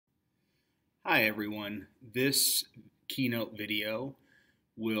Hi everyone. This keynote video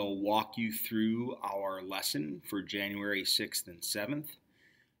will walk you through our lesson for January 6th and 7th.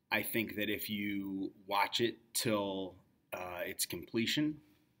 I think that if you watch it till its completion.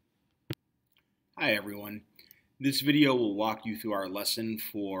 Hi everyone. This video will walk you through our lesson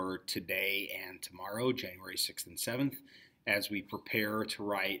for today and tomorrow, January 6th and 7th, as we prepare to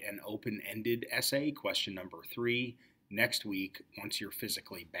write an open-ended essay, question number 3, next week once you're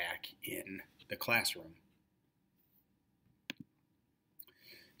physically back in the classroom.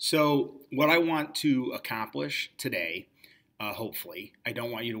 So what I want to accomplish today, hopefully, I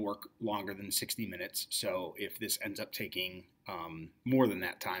don't want you to work longer than 60 minutes, so if this ends up taking more than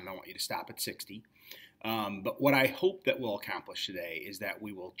that time, I want you to stop at 60. But what I hope that we'll accomplish today is that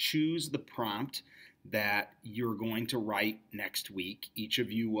we will choose the prompt that you're going to write next week. Each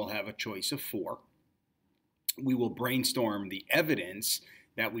of you will have a choice of 4. We will brainstorm the evidence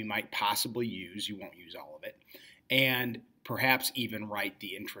that we might possibly use. You won't use all of it. And perhaps even write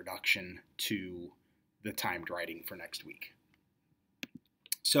the introduction to the timed writing for next week.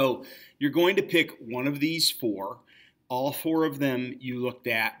 So you're going to pick one of these 4. All 4 of them you looked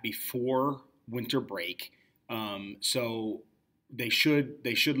at before winter break. So they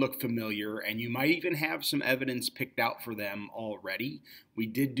should look familiar, and you might even have some evidence picked out for them already. We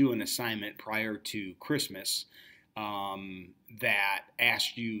did do an assignment prior to Christmas that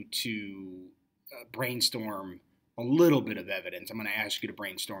asked you to brainstorm a little bit of evidence. I'm going to ask you to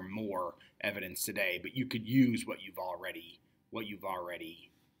brainstorm more evidence today, but you could use what you've already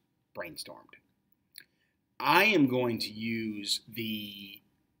brainstormed. I am going to use the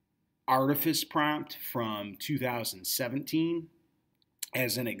artifice prompt from 2017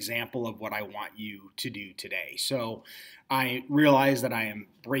 as an example of what I want you to do today. So I realize that I am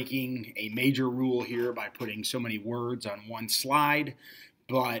breaking a major rule here by putting so many words on one slide,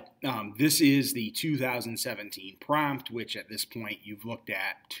 but this is the 2017 prompt, which at this point you've looked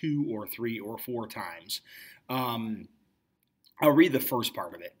at 2 or 3 or 4 times. I'll read the first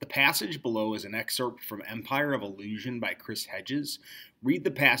part of it. The passage below is an excerpt from Empire of Illusion by Chris Hedges. Read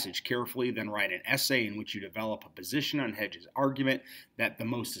the passage carefully, then write an essay in which you develop a position on Hedges' argument that the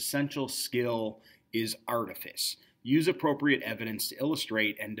most essential skill is artifice. Use appropriate evidence to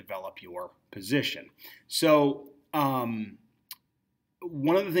illustrate and develop your position. So,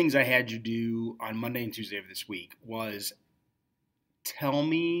 one of the things I had you do on Monday and Tuesday of this week was tell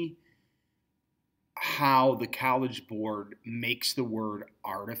me how the College Board makes the word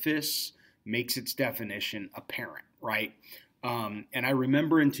artifice, makes its definition apparent, right? And I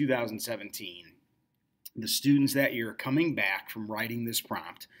remember in 2017, the students that year coming back from writing this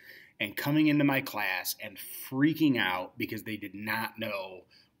prompt and coming into my class and freaking out because they did not know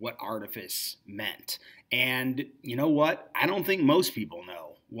what artifice meant. And you know what? I don't think most people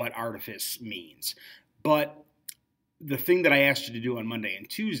know what artifice means. But the thing that I asked you to do on Monday and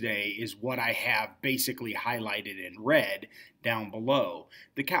Tuesday is what I have basically highlighted in red down below.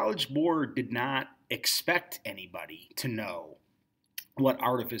 The College Board did not expect anybody to know what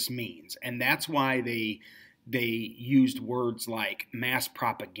artifice means, and that's why they used words like mass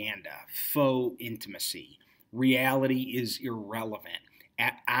propaganda, faux intimacy, reality is irrelevant,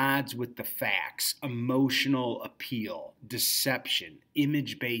 at odds with the facts, emotional appeal, deception,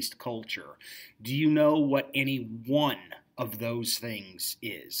 image-based culture. Do you know what any one of those things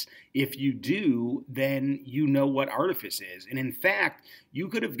is? If you do, then you know what artifice is. And in fact, you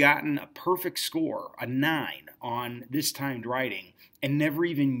could have gotten a perfect score, a 9, on this timed writing and never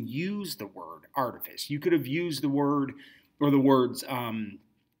even used the word artifice. You could have used the word or the words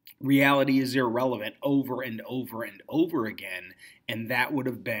reality is irrelevant over and over and over again, and that would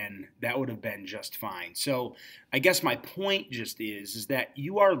have been just fine. So I guess my point just is that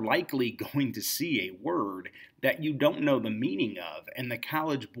you are likely going to see a word that you don't know the meaning of, and the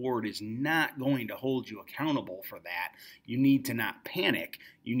College Board is not going to hold you accountable for that. You need to not panic.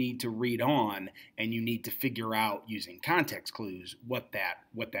 You need to read on, and you need to figure out using context clues what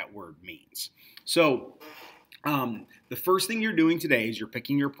that word means. So the first thing you're doing today is you're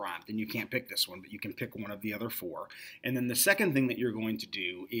picking your prompt, and you can't pick this one, but you can pick one of the other 4. And then the second thing that you're going to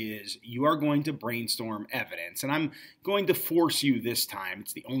do is you are going to brainstorm evidence. And I'm going to force you this time,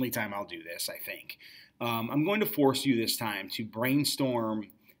 it's the only time I'll do this, I think. I'm going to force you this time to brainstorm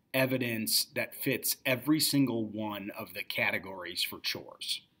evidence that fits every single one of the categories for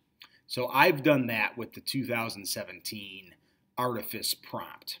chores. So I've done that with the 2017 artifice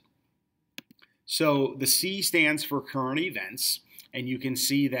prompt. So the C stands for current events, and you can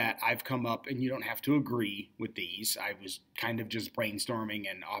see that I've come up, and you don't have to agree with these. I was kind of just brainstorming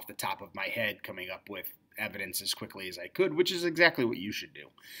and off the top of my head coming up with evidence as quickly as I could, which is exactly what you should do.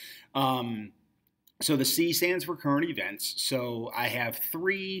 So the C stands for current events. So I have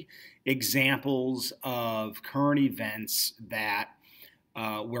 3 examples of current events that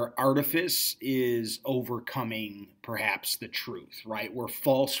where artifice is overcoming perhaps the truth, right? Where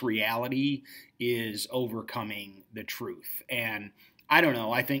false reality is overcoming the truth. And I don't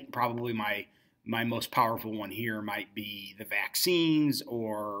know, I think probably my most powerful one here might be the vaccines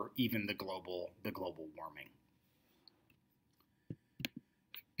or even the global warming.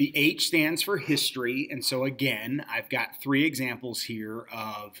 The H stands for history, and so again, I've got 3 examples here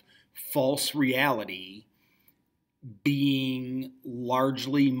of false reality being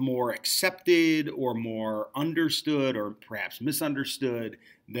largely more accepted or more understood or perhaps misunderstood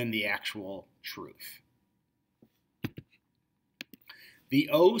than the actual truth. The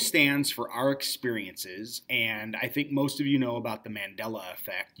O stands for our experiences, and I think most of you know about the Mandela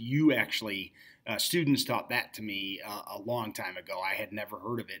effect. You actually, students taught that to me a long time ago. I had never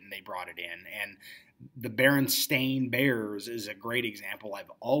heard of it, and they brought it in. And the Berenstain Bears is a great example.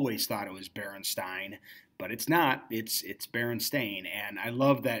 I've always thought it was Berenstein, but it's not. It's Berenstain, and I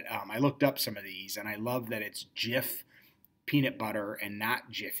love that. I looked up some of these, and I love that it's Jif peanut butter and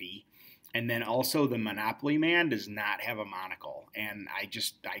not Jiffy. And then also the Monopoly man does not have a monocle. And I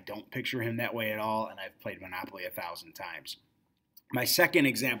don't picture him that way at all. And I've played Monopoly 1,000 times. My second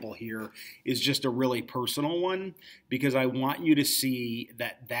example here is just a really personal one because I want you to see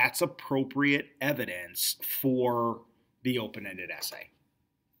that that's appropriate evidence for the open-ended essay.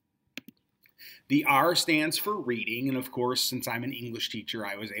 The R stands for reading. And of course, since I'm an English teacher,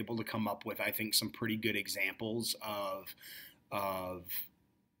 I was able to come up with, I think, some pretty good examples of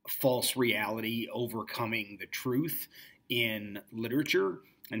false reality overcoming the truth in literature.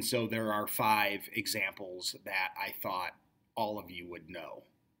 And so there are 5 examples that I thought all of you would know,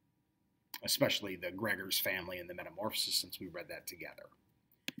 especially the Gregor's family and the Metamorphosis, since we read that together.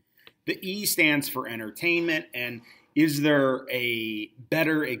 The E stands for entertainment, and is there a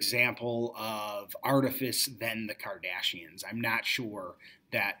better example of artifice than the Kardashians? I'm not sure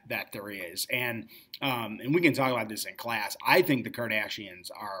that there is, and we can talk about this in class. I think the Kardashians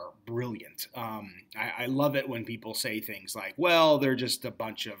are brilliant. I love it when people say things like, well, they're just a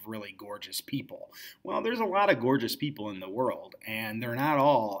bunch of really gorgeous people. Well, there's a lot of gorgeous people in the world, and they're not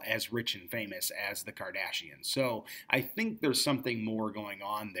all as rich and famous as the Kardashians. So I think there's something more going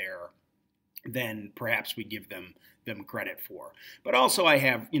on there than perhaps we give them credit for. But also I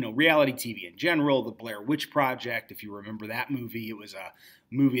have, reality TV in general, the Blair Witch Project. If you remember that movie, it was a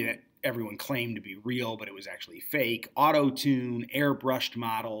movie that everyone claimed to be real, but it was actually fake. Auto-tune, airbrushed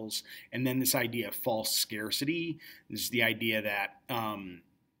models, and then this idea of false scarcity. This is the idea that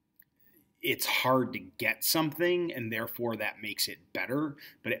it's hard to get something, and therefore that makes it better,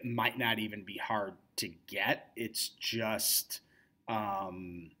 but it might not even be hard to get. It's just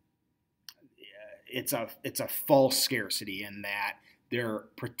it's a false scarcity in that they're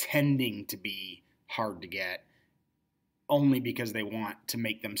pretending to be hard to get only because they want to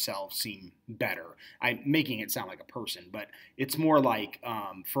make themselves seem better. I'm making it sound like a person, but it's more like,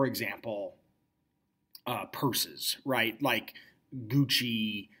 for example, purses, right? Like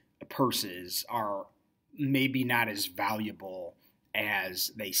Gucci purses are maybe not as valuable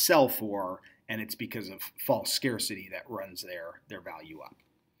as they sell for, and it's because of false scarcity that runs their value up.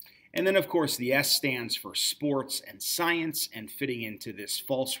 And then, of course, the S stands for sports and science, and fitting into this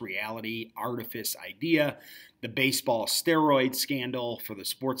false reality artifice idea. The baseball steroid scandal for the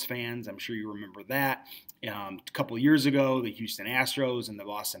sports fans, I'm sure you remember that. A couple of years ago, the Houston Astros and the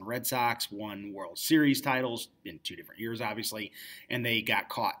Boston Red Sox won World Series titles in 2 different years, obviously, and they got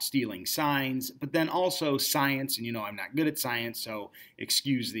caught stealing signs. But then also science, and I'm not good at science, so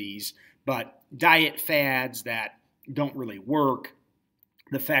excuse these, but diet fads that don't really work.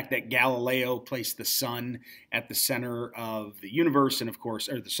 The fact that Galileo placed the sun at the center of the universe and, of course,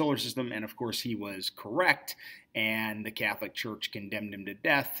 or the solar system, and, of course, he was correct, and the Catholic Church condemned him to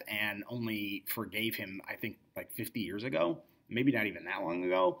death and only forgave him, I think, like 50 years ago, maybe not even that long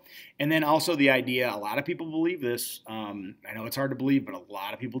ago. And then also the idea, a lot of people believe this, I know it's hard to believe, but a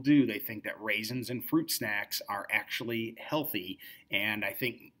lot of people do. They think that raisins and fruit snacks are actually healthy, and I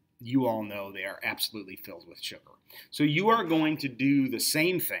think you all know they are absolutely filled with sugar. So you are going to do the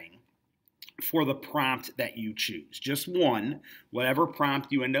same thing for the prompt that you choose. Just one, whatever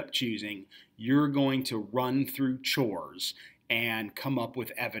prompt you end up choosing, you're going to run through chores and come up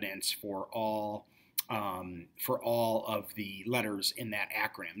with evidence for all for all of the letters in that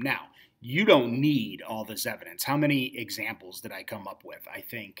acronym. Now, you don't need all this evidence. How many examples did I come up with? I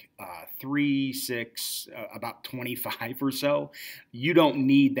think 3, 6, about 25 or so. You don't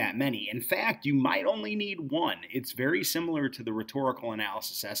need that many. In fact, you might only need one. It's very similar to the rhetorical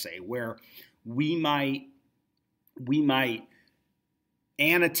analysis essay, where we might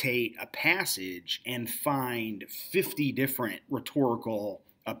annotate a passage and find 50 different rhetorical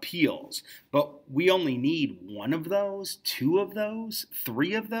appeals, but we only need one of those, 2 of those,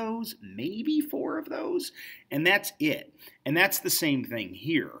 3 of those, maybe 4 of those, and that's it. And that's the same thing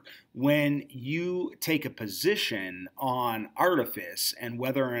here. When you take a position on artifice and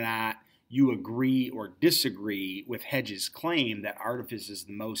whether or not you agree or disagree with Hedges' claim that artifice is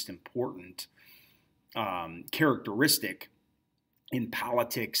the most important characteristic in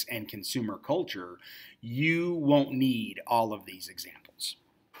politics and consumer culture, you won't need all of these examples.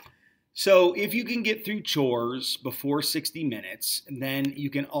 So if you can get through chores before 60 minutes, then you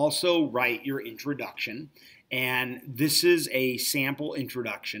can also write your introduction. And this is a sample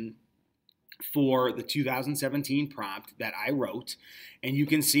introduction for the 2017 prompt that I wrote. And you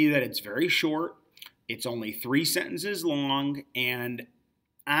can see that it's very short. It's only 3 sentences long. And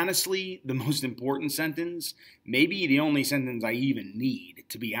honestly, the most important sentence, maybe the only sentence I even need,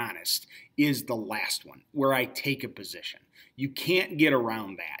 to be honest, is the last one, where I take a position. You can't get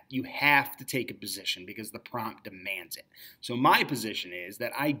around that. You have to take a position because the prompt demands it. So my position is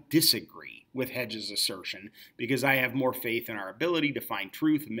that I disagree with Hedges' assertion because I have more faith in our ability to find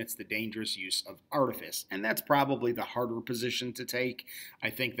truth amidst the dangerous use of artifice. And that's probably the harder position to take. I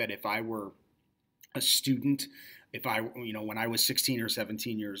think that if I were a student, when I was 16 or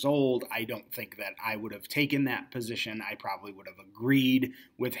 17 years old, I don't think that I would have taken that position. I probably would have agreed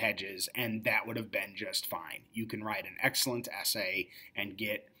with Hedges, and that would have been just fine. You can write an excellent essay and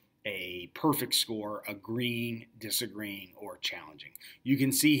get a perfect score agreeing, disagreeing, or challenging. You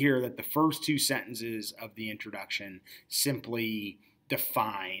can see here that the first 2 sentences of the introduction simply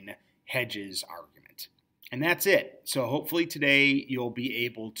define Hedges' argument. And that's it. So hopefully today you'll be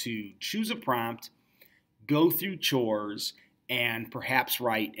able to choose a prompt, go through chores, and perhaps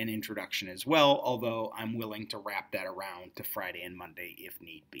write an introduction as well, although I'm willing to wrap that around to Friday and Monday if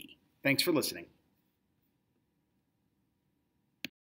need be. Thanks for listening.